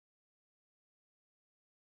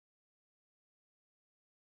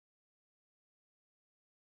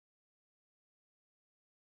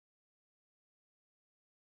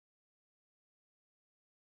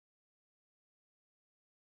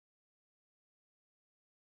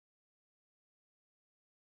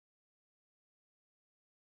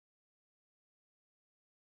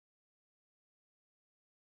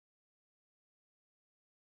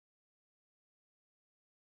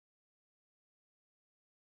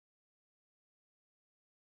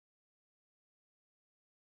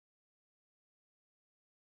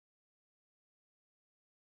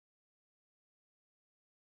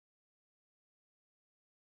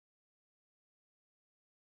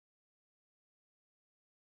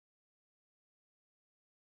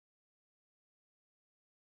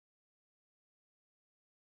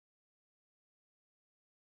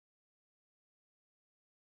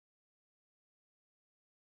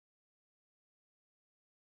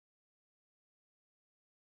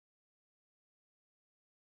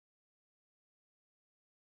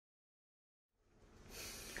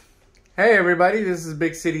Hey everybody, this is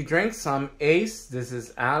Big City Drinks. I'm Ace. This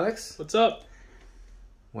is Alex. What's up?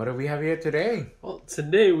 What do we have here today? Well,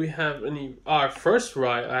 today we have our first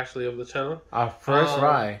rye actually of the channel. Our first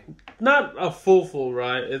rye. Not a full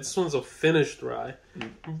rye. This one's a finished rye,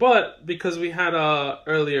 but because we had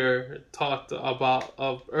earlier talked about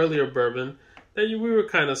earlier bourbon that we were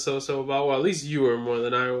kind of so about. Well, at least you were more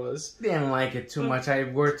than I was. Didn't like it too much.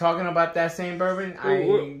 We're talking about that same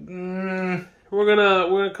bourbon. We're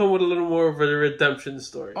gonna come with a little more of a redemption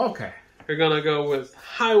story. Okay. We're gonna go with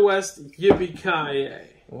High West YippieKi-yay.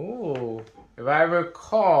 Ooh, if I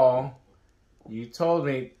recall, you told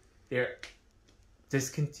me they're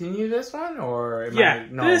discontinue this one, or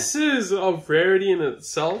no? This is a rarity in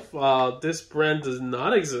itself. This brand does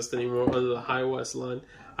not exist anymore under the High West line.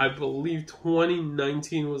 I believe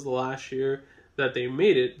 2019 was the last year that they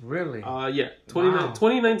made it. Really? Yeah.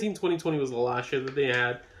 2019, 2020 was the last year that they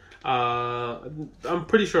had. I'm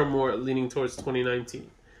pretty sure more leaning towards 2019.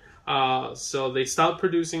 So they stopped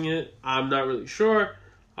producing it. I'm not really sure.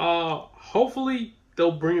 Hopefully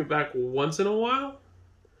they'll bring it back once in a while.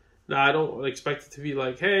 Now I don't expect it to be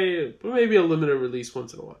like, hey, but maybe a limited release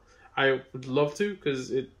once in a while. I would love to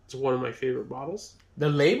because it's one of my favorite bottles. The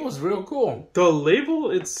label's real cool. The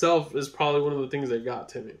label itself is probably one of the things that got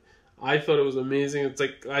to me. I thought it was amazing. It's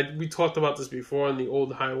like we talked about this before in the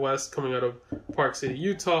old High West coming out of Park City,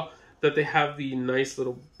 Utah, that they have the nice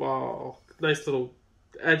little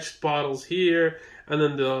etched bottles here, and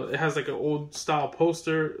then it has like an old style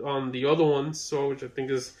poster on the other ones, so which I think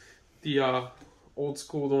is the old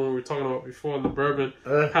school, the one we were talking about before in the bourbon.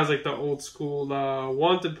 Has like the old school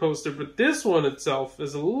wanted poster, but this one itself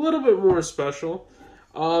is a little bit more special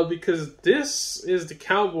because this is the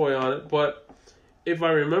cowboy on it, but if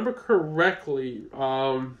I remember correctly,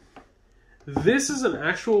 this is an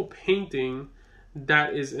actual painting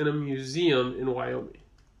that is in a museum in Wyoming.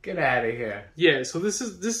 Get out of here. Yeah, so this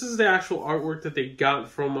is the actual artwork that they got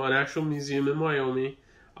from an actual museum in Wyoming,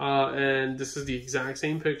 and this is the exact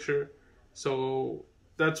same picture. So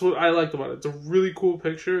that's what I liked about it. It's a really cool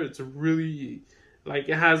picture. It's a really, like,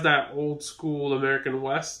 it has that old school American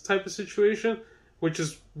West type of situation, which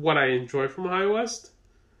is what I enjoy from High West.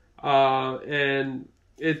 And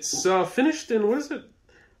it's finished in, what is it?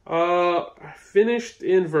 Finished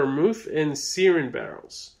in vermouth and Syrian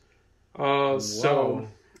barrels. So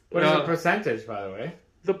what is the percentage, by the way?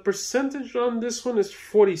 The percentage on this one is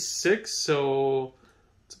 46, so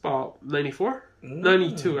it's about 94?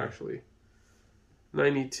 92, actually.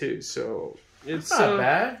 92, so it's not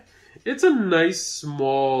bad. It's a nice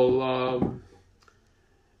small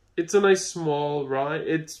rye.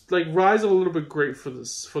 It's like rye's a little bit great for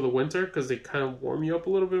the winter because they kind of warm you up a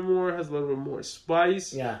little bit more. It has a little bit more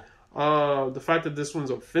spice. Yeah. The fact that this one's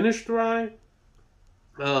a finished rye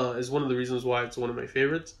is one of the reasons why it's one of my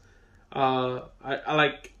favorites. I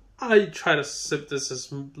try to sip this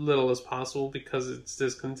as little as possible because it's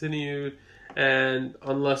discontinued, and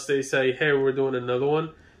unless they say, hey, we're doing another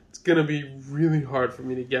one, it's gonna be really hard for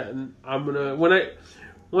me to get. And I'm gonna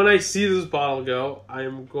when I see this bottle go, I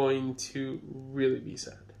am going to really be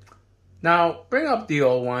sad. Now bring up the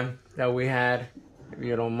old one that we had, if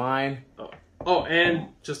you don't mind. Oh, and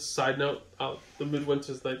just a side note, the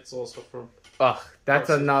Midwinter's Night is also from. That's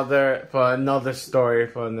another story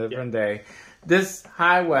for a different day. This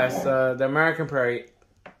High West, the American Prairie,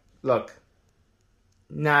 look,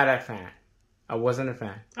 not a fan. I wasn't a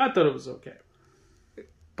fan. I thought it was okay.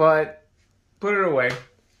 But, put it away.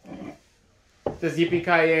 Does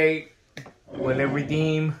YippieKi-yay, will it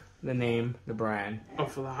redeem the name, the brand? Oh,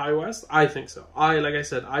 for the High West? I think so. Like I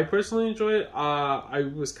said, I personally enjoy it. I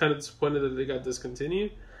was kind of disappointed that they got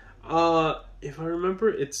discontinued. If I remember,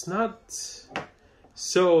 it's not.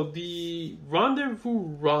 So the Rendezvous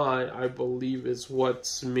Rye, I believe, is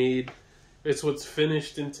what's made. It's what's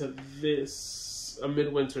finished into this a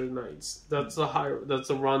Midwinter Nights. That's the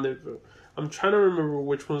Rendezvous. I'm trying to remember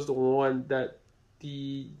which one's the one that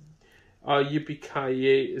the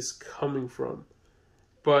YippieKi-yay is coming from,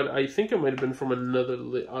 but I think it might have been from another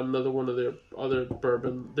one of their other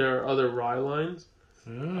bourbon, their other rye lines.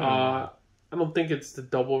 I don't think it's the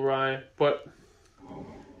double rye, but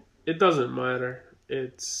it doesn't matter.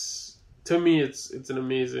 To me, it's an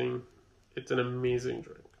amazing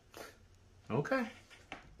drink. Okay.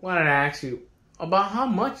 Wanted to ask you about how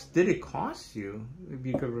much did it cost you, if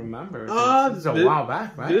you could remember. It's a while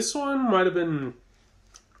back, right? This one might have been,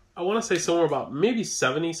 I want to say somewhere about maybe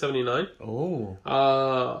 70, 79.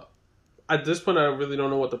 Oh. At this point, I really don't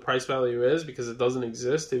know what the price value is because it doesn't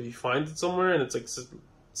exist. If you find it somewhere and it's like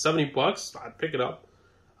 $70, I'd pick it up.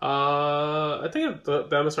 I think the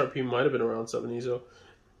MSRP might have been around 70, so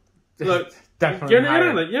Look,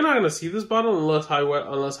 Definitely you're not gonna see this bottle unless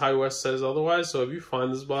High West says otherwise. So if you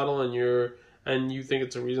find this bottle and you think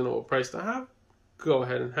it's a reasonable price to have, go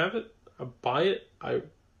ahead and have it. Buy it. I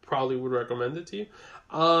probably would recommend it to you.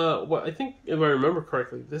 Well, I think if I remember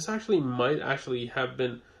correctly, this might have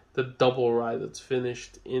been the double rye that's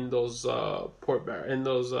finished in those vermouth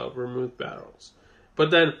barrels.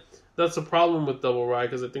 But then that's the problem with double rye,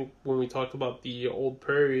 because I think when we talked about the Old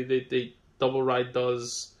Prairie, they double rye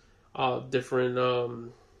does different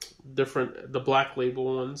the black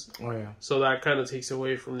label ones. Oh yeah. So that kind of takes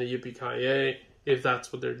away from the YippieKi-yay if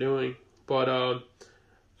that's what they're doing. But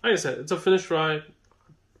like I said, it's a finished rye.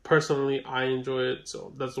 Personally, I enjoy it,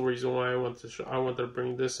 so that's the reason why I wanted to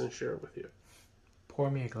bring this and share it with you. Pour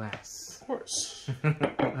me a glass. Of course.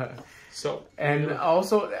 So and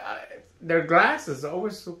also, their glass is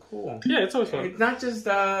always so cool. Yeah, it's always fun. It's not just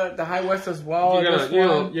the High West as well. You're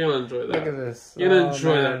gonna enjoy that. Look at this. You're gonna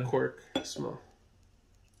enjoy that cork smell.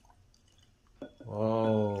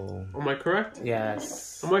 Whoa. Am I correct?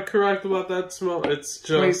 Yes. Am I correct about that smell? It's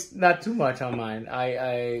just... Wait, not too much on mine.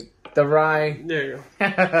 The rye... There you go.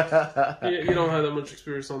 You don't have that much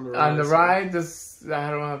experience on the rye. On the rye, I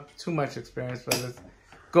don't have too much experience, but let's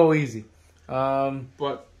go easy.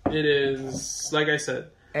 But it is, like I said,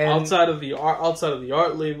 outside of the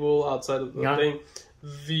art label, outside of the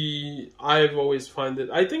thing, I've always find it...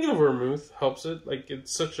 I think a vermouth helps it. Like,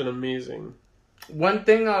 it's such an amazing... One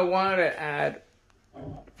thing I wanted to add...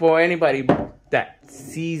 For anybody that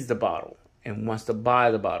sees the bottle and wants to buy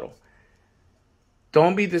the bottle,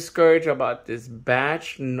 don't be discouraged about this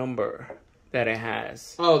batch number that it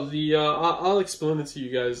has. Oh, I'll explain it to you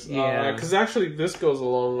guys. Yeah, because actually this goes a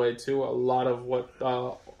long way too. A lot of what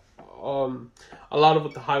the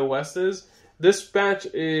High West is. This batch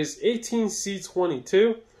is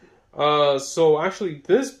 18C22. So actually,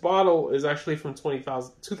 this bottle is actually from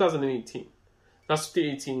 2018. That's what the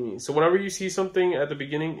 18 means. So whenever you see something at the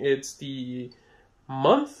beginning, it's the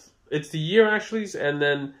month, it's the year actually, and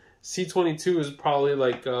then C22 is probably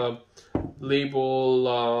like label,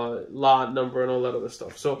 lot number, and all that other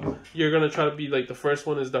stuff. So you're going to try to be like, the first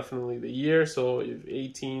one is definitely the year. So if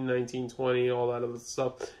 18, 19, 20, all that other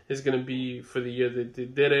stuff is going to be for the year that they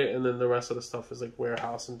did it. And then the rest of the stuff is like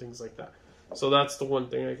warehouse and things like that. So that's the one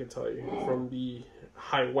thing I can tell you from the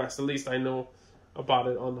High West. At least I know about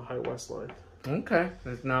it on the High West line. Okay.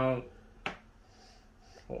 There's now...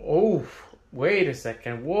 Oh, wait a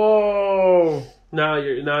second. Whoa. Now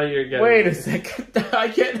you're getting... Wait a second. I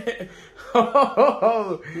get it.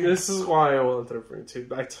 Oh. This is why I wanted to bring it to you.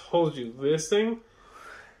 I told you, this thing...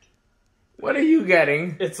 What are you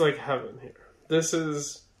getting? It's like heaven here. This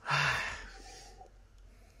is...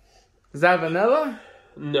 Is that vanilla?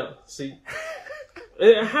 No. See,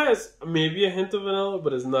 it has maybe a hint of vanilla,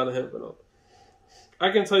 but it's not a hint of vanilla. I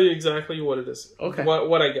can tell you exactly what it is. Okay.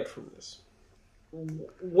 What I get from this.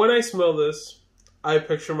 When I smell this, I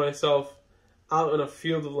picture myself out in a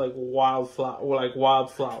field of like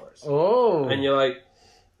wildflowers. Oh. And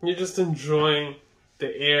you're just enjoying the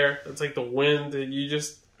air. It's like the wind.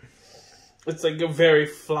 It's like a very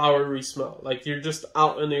flowery smell. Like you're just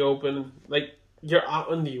out in the open. Like you're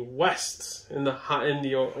out in the west, in the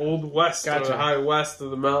old west, or the High West, of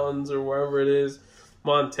the mountains, or wherever it is,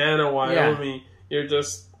 Montana, Wyoming. Yeah. You're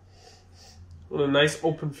just in a nice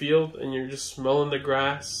open field, and you're just smelling the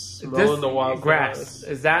grass, smelling the wildflowers. Grass.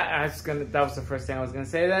 Is that that was the first thing I was gonna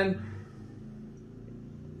say then.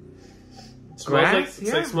 It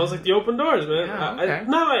smells like the open doors, man. Yeah, okay.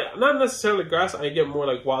 Not necessarily grass. I get more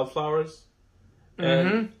like wildflowers.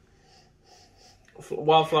 And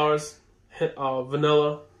wildflowers,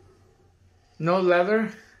 vanilla. No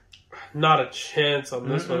leather? Not a chance on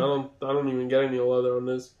this one. I don't even get any leather on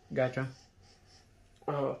this. Gotcha.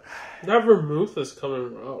 That vermouth is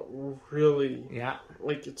coming out really. Yeah.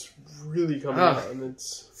 Like it's really coming out, and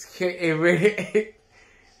it's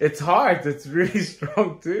hard. It's really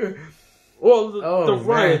strong too. Well, the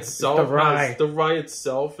rye itself, the rye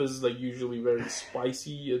itself is like usually very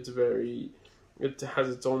spicy. It has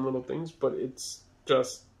its own little things, but it's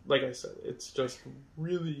just, like I said, it's just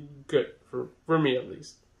really good for me at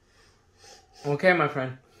least. Okay, my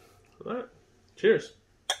friend. All right. Cheers.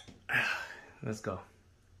 Let's go.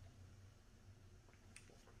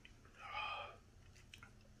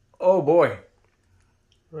 Oh boy.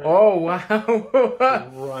 Right. Oh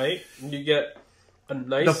wow. Right. You get a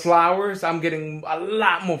nice... The flowers, I'm getting a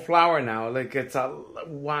lot more flower now. Like it's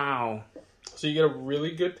wow. So you get a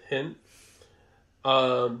really good hint.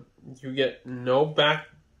 You get no back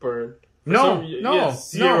burn.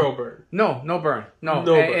 Zero burn. burn. No,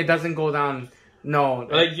 it doesn't go down No,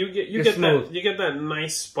 like you get smooth. that, you get that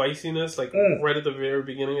nice spiciness, like right at the very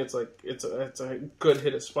beginning. It's like it's a good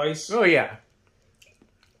hit of spice. Oh yeah,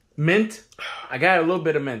 mint. I got a little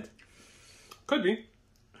bit of mint. Could be.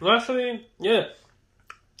 Well, actually, yeah.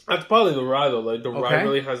 That's probably the rye though. Like the rye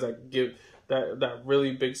really has that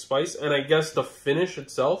really big spice, and I guess the finish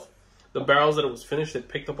itself, the barrels that it was finished, it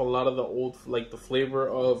picked up a lot of the old, like the flavor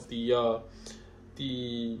of the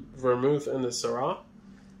vermouth and the Syrah.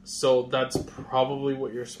 So that's probably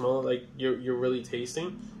what you're smelling, like you're really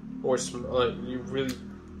tasting, or like you're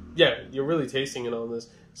really tasting it on this.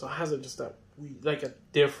 So it has just that like a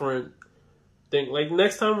different thing. Like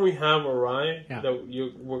next time we have a rye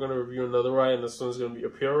we're gonna review another rye, and this one's gonna be a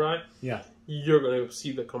pure rye. Yeah, you're gonna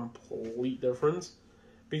see the complete difference,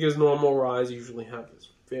 because normal ryes usually have this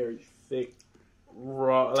very thick,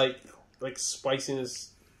 raw, like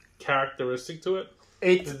spiciness characteristic to it.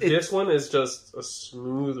 This one is just a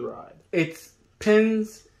smooth ride. It's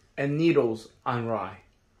pins and needles on rye.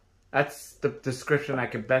 That's the description I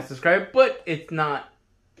can best describe, but it's not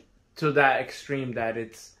to that extreme that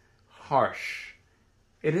it's harsh.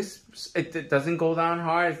 It doesn't go down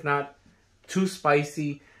hard. It's not too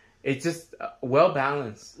spicy. It's just well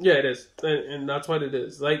balanced. Yeah, it is, and that's what it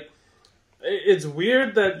is. Like, it's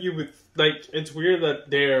weird that you would like. It's weird that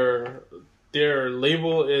their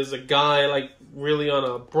label is a guy like really on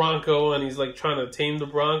a bronco, and he's like trying to tame the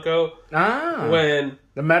bronco. When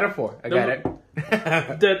the metaphor, I got it.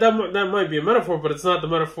 that might be a metaphor, but it's not the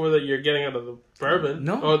metaphor that you're getting out of the bourbon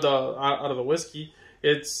or out of the whiskey.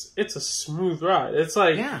 It's a smooth ride. It's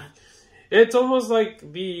like it's almost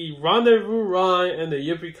like the Rendezvous Rye and the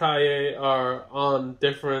Yippie-Ki-yay are on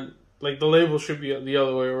different. Like the label should be the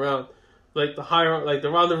other way around. Like the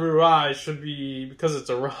Rendezvous Rye should be, because it's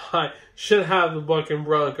a rye, should have the buck and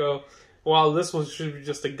bronco, while this one should be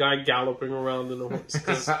just a guy galloping around in a horse.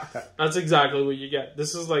 Because that's exactly what you get.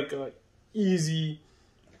 This is like a easy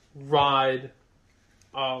ride,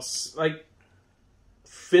 like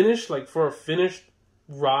finish. Like for a finished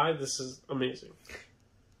rye, this is amazing.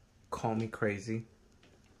 Call me crazy.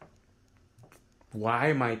 Why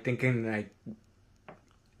am I thinking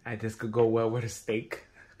this could go well with a steak?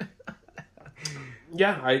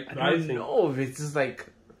 Yeah, I don't know if it's just like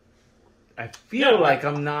I feel like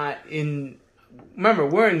I'm not in. Remember,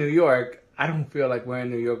 we're in New York. I don't feel like we're in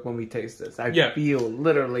New York when we taste this. I feel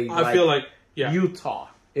literally. I feel like Utah.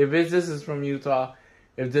 If this is from Utah,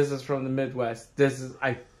 if this is from the Midwest,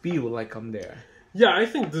 I feel like I'm there. Yeah, I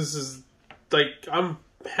think this is like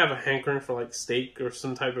have a hankering for like steak or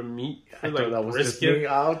some type of meat, like brisket,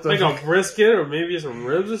 like a brisket or maybe some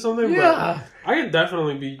ribs or something. Yeah, but I could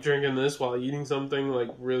definitely be drinking this while eating something like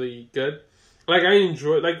really good. Like I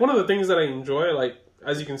enjoy, like one of the things that I enjoy, like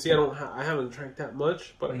as you can see, I haven't drank that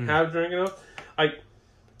much, but I have drank enough. Like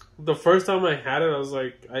the first time I had it, I was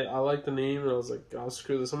like, I like the name, and I was like, oh,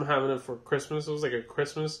 screw this, I'm having it for Christmas. It was like a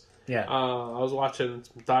Christmas. Yeah. I was watching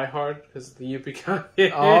Die Hard because the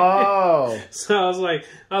Yippee-Ki-yay. Oh. So I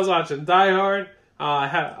was watching Die Hard. I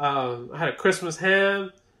had a Christmas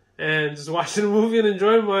ham and just watching the movie and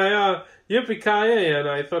enjoying my Yippee-Ki-yay, and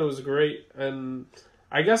I thought it was great. And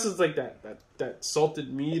I guess it's like that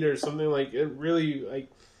salted meat or something, like it really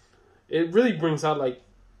brings out like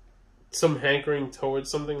some hankering towards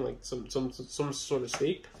something, like some sort of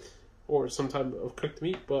steak or some type of cooked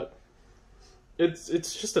meat, but it's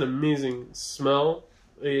just an amazing smell.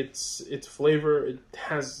 It's flavor. It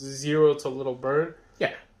has zero to little burn.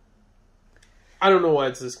 Yeah. I don't know why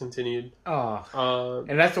it's discontinued. Oh.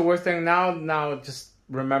 And that's the worst thing now just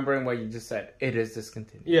remembering what you just said. It is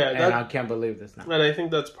discontinued. Yeah. And I can't believe this now. And I think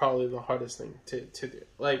that's probably the hardest thing to do.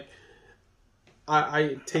 Like,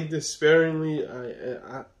 I take this sparingly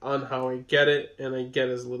on how I get it, and I get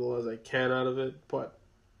as little as I can out of it, but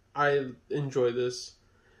I enjoy this.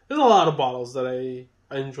 There's a lot of bottles that I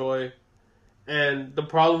enjoy, and the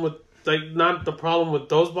problem with not the problem with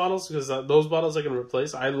those bottles, because those bottles I can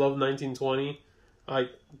replace. I love 1920, like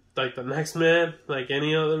the next man, like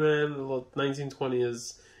any other man. 1920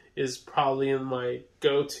 is probably in my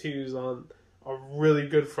go-tos on a really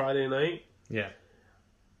good Friday night. Yeah,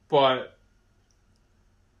 but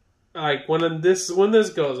like when this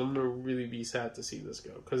goes, I'm gonna really be sad to see this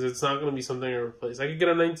go, because it's not gonna be something I replace. I could get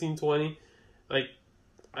a 1920, like.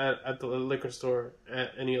 At the liquor store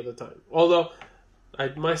at any other time. Although, my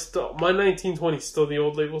 1920 is still the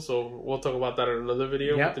old label, so we'll talk about that in another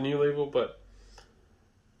video with the new label. But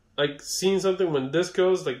like seeing something when this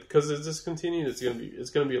goes, like because it's discontinued, it's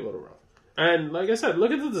gonna be a little rough. And like I said,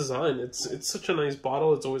 look at the design. It's such a nice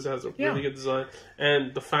bottle. It always has a really good design,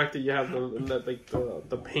 and the fact that you have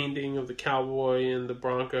the painting of the cowboy and the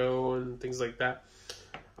bronco and things like that.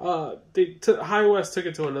 High West took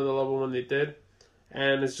it to another level when they did,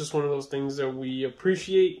 and it's just one of those things that we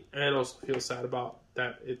appreciate and also feel sad about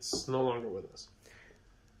that it's no longer with us.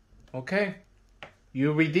 Okay,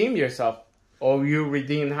 you redeemed yourself, or you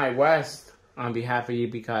redeemed High West on behalf of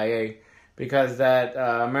YippieKi-yay, because that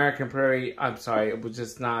American Prairie. I'm sorry, it was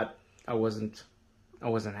just not. I wasn't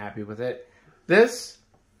happy with it. This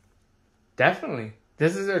definitely.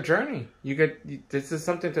 This is a journey. This is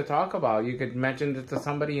something to talk about. You could mention it to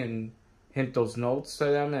somebody and hint those notes to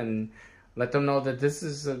them and let them know that this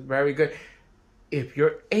is a very good. If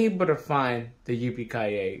you're able to find the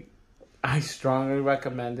YippieKi-yay, I strongly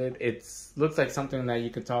recommend it. It looks like something that you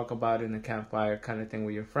could talk about in a campfire kind of thing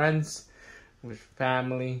with your friends, with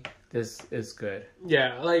family. This is good.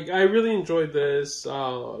 Yeah, like I really enjoyed this.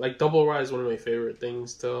 Like double rye is one of my favorite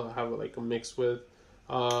things to have like a mix with.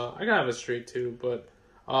 I gotta have it straight too, but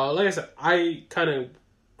like I said, I kind of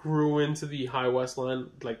grew into the High West line,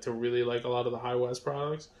 like to really like a lot of the High West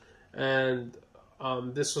products, and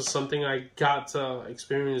this was something I got to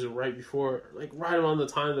experience right before, like right around the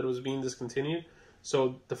time that it was being discontinued.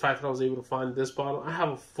 So the fact that I was able to find this bottle, I have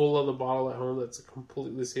a full other bottle at home that's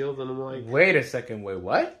completely sealed, and I'm like, wait a second, wait,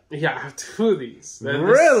 what? Yeah, I have two of these.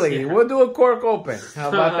 Really? Yeah. We'll do a cork open. How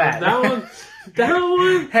about that? that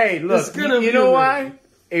one. Hey, look, you know why?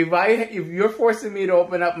 If you're forcing me to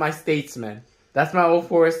open up my Statesman, that's my old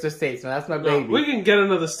Forester Statesman. That's my baby. We can get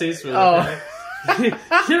another Statesman. Oh. Okay?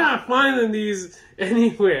 You're not finding these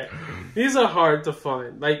anywhere. These are hard to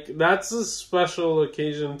find. Like, that's a special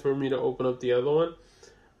occasion for me to open up the other one.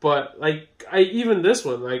 But, like, even this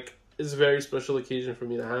one, like, is a very special occasion for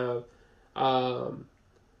me to have.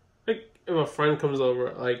 Like, if a friend comes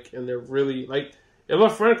over, like, and they're really, like, if a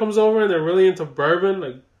friend comes over and they're really into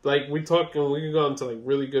bourbon, like we talk and we can go into like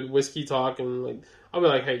really good whiskey talk, and like I'll be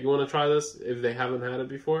like, hey, you want to try this? If they haven't had it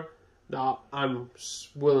before, no, I'm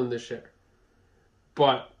willing to share.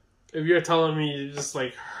 But if you're telling me you just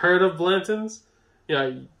like heard of Blanton's,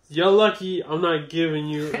 you're lucky I'm not giving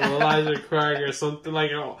you an Elijah Craig or something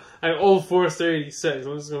like Old Forester 86.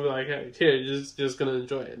 I'm just gonna be like, hey, here, just gonna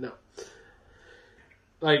enjoy it. No,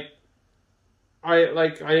 I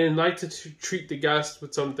like to treat the guest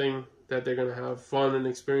with something that they're gonna have fun and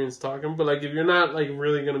experience talking. But like, if you're not like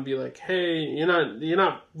really gonna be like, hey, you're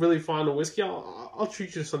not really fond of whiskey, I'll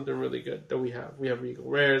treat you to something really good that we have. We have Regal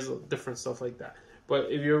Rares, different stuff like that.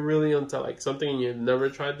 But if you're really into like something and you've never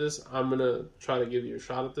tried this, I'm gonna try to give you a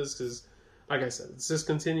shot at this because, like I said, it's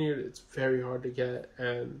discontinued. It's very hard to get,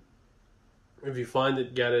 and if you find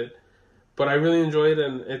it, get it. But I really enjoyed it,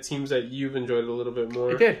 and it seems that you've enjoyed it a little bit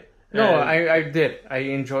more. I did. No, I did. I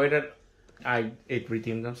enjoyed it. It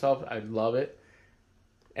redeemed themselves. I love it.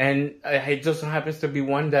 And it just happens to be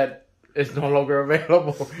one that is no longer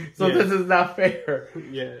available. So this is not fair.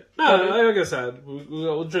 Yeah. No, like I said,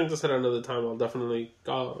 we'll drink this at another time. I'll definitely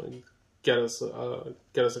get us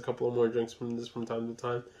a couple of more drinks from this from time to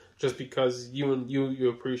time. Just because you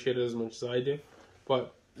appreciate it as much as I do.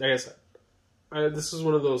 But like I said, this is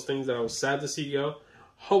one of those things that I was sad to see go.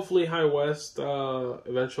 Hopefully High West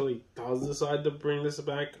eventually does decide to bring this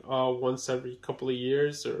back once every couple of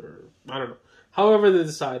years, or I don't know. However they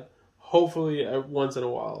decide, hopefully once in a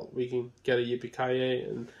while we can get a YippieKi-yay,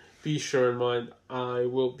 and be sure in mind I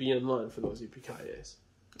will be in line for those YippieKi-yays.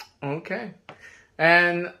 Okay.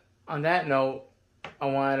 And on that note, I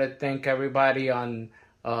want to thank everybody on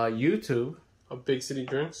YouTube. Big City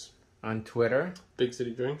Drinks. On Twitter. Big City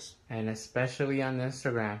Drinks. And especially on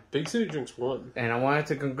Instagram. Big City Drinks won. And I wanted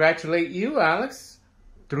to congratulate you, Alex.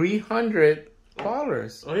 300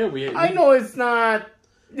 followers. Oh, yeah. I know it's not...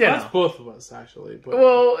 That's both of us, actually. But...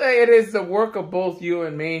 Well, it is the work of both you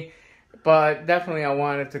and me. But definitely I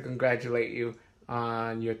wanted to congratulate you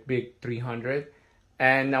on your big 300.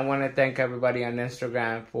 And I want to thank everybody on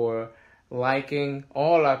Instagram for liking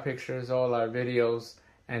all our pictures, all our videos.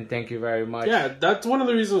 And thank you very much. Yeah, that's one of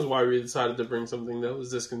the reasons why we decided to bring something that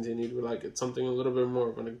was discontinued. We like it's something a little bit more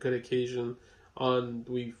of a good occasion.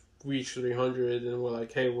 We've reached 300, and we're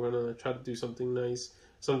like, hey, we're gonna try to do something nice,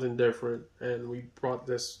 something different, and we brought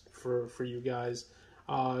this for you guys.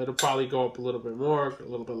 It'll probably go up a little bit more, a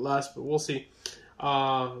little bit less, but we'll see.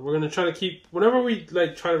 We're gonna try to keep whenever we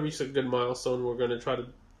try to reach a good milestone, we're gonna try to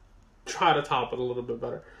top it a little bit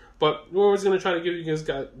better. But we're always going to try to give you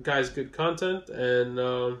guys good content, and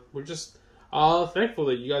we're just thankful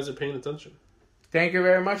that you guys are paying attention. Thank you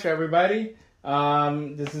very much, everybody.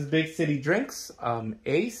 This is Big City Drinks.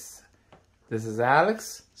 Ace. This is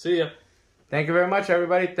Alex. See ya. Thank you very much,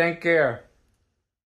 everybody. Take care.